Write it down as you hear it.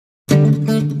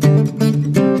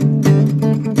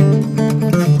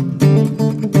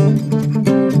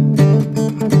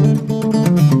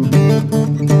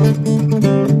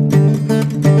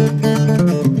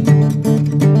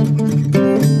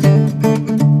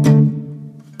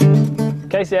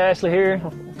Casey Ashley here.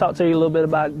 I'll talk to you a little bit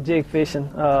about jig fishing.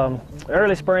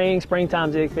 Early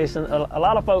springtime jig fishing. A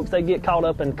lot of folks, they get caught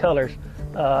up in colors.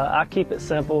 I keep it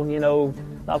simple. You know,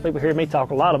 a lot of people hear me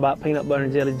talk a lot about peanut butter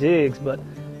and jelly jigs, but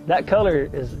that color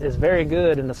is very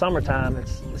good in the summertime.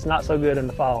 It's not so good in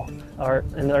the fall or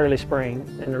in the early spring.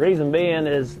 And the reason being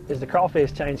is the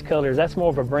crawfish change colors. That's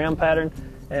more of a brim pattern.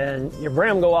 And your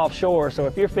brim go offshore, so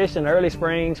if you're fishing early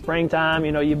springtime,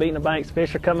 you know, you're beating the banks,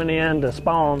 fish are coming in to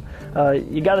spawn,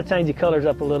 you got to change your colors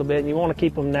up a little bit, and you want to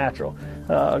keep them natural.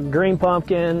 Green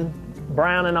pumpkin,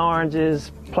 brown and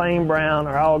oranges, plain brown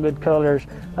are all good colors.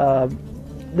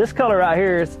 This color right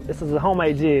here, this is a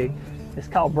homemade jig. It's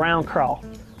called Brown Craw.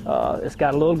 It's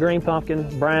got a little green pumpkin,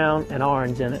 brown, and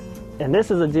orange in it. And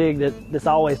this is a jig that's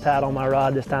always tied on my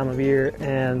rod this time of year.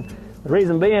 And the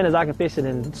reason being is I can fish it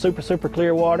in super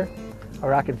clear water,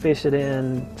 or I can fish it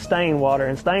in stained water.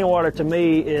 And stained water to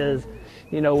me is,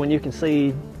 you know, when you can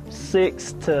see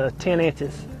 6 to 10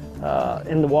 inches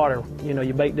in the water, you know,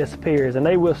 your bait disappears. And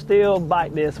they will still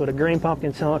bite this with a green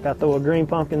pumpkin chunk. I throw a green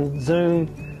pumpkin Zoom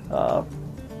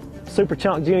Super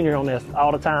Chunk Junior on this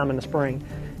all the time in the spring.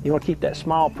 You want to keep that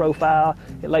small profile.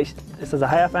 This is a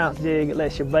 1/2 ounce jig. It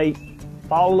lets your bait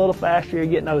fall a little faster. You're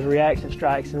getting those reaction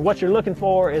strikes. And what you're looking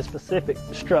for is specific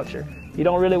structure. You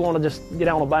don't really want to just get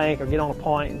on a bank or get on a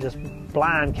point and just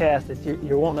blind cast it.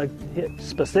 You're wanting to hit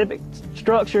specific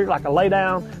structure, like a lay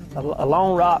down, a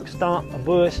long rock, stump, a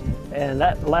bush, and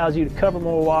that allows you to cover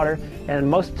more water. And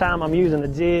most of the time I'm using the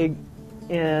jig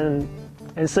in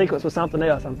sequence with something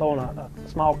else. I'm throwing a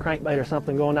small crankbait or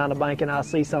something going down the bank, and I'll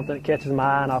see something that catches my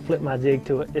eye and I'll flip my jig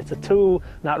to it. It's a tool,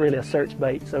 not really a search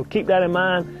bait. So keep that in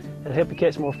mind. It'll help you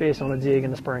catch more fish on a jig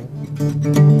in the spring.